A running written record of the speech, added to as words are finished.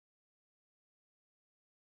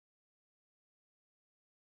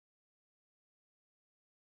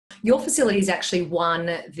Your facilities actually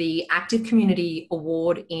won the Active Community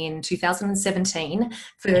Award in 2017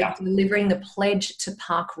 for Yeah, delivering the Pledge to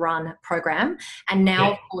Park Run program. And now,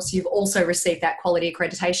 yeah. of course, you've also received that quality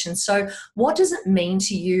accreditation. So what does it mean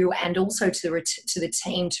to you and also to the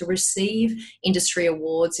team to receive industry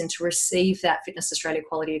awards and to receive that Fitness Australia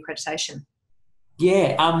quality accreditation?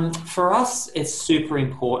 Yeah, for us, it's super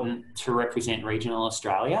important to represent regional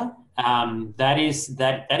Australia. That is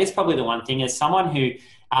probably the one thing. As someone who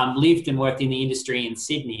lived and worked in the industry in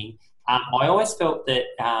Sydney, I always felt that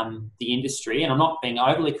the industry, and I'm not being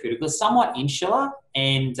overly critical, is somewhat insular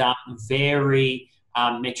and very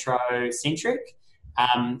metro-centric.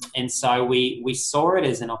 And so we saw it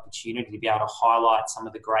as an opportunity to be able to highlight some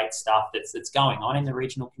of the great stuff that's going on in the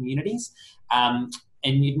regional communities.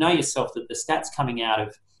 And you know yourself that the stats coming out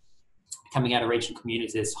of regional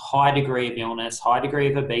communities, there's high degree of illness, high degree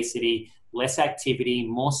of obesity, less activity,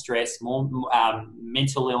 more stress, more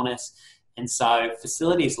mental illness. And so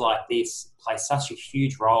facilities like this play such a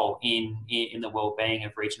huge role in the well-being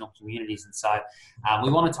of regional communities. And so we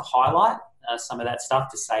wanted to highlight some of that stuff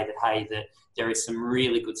to say that, hey, that there is some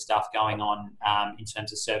really good stuff going on in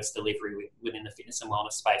terms of service delivery within the fitness and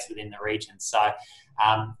wellness space within the region. So,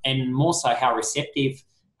 and more so how receptive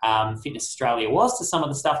Fitness Australia was to some of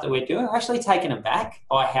the stuff that we're doing. We're actually taken aback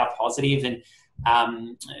by how positive and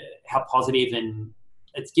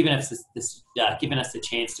it's given us given us the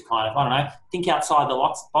chance to kind of, I don't know, think outside the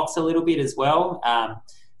box a little bit as well.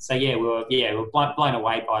 So yeah, we were blown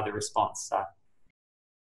away by the response. So.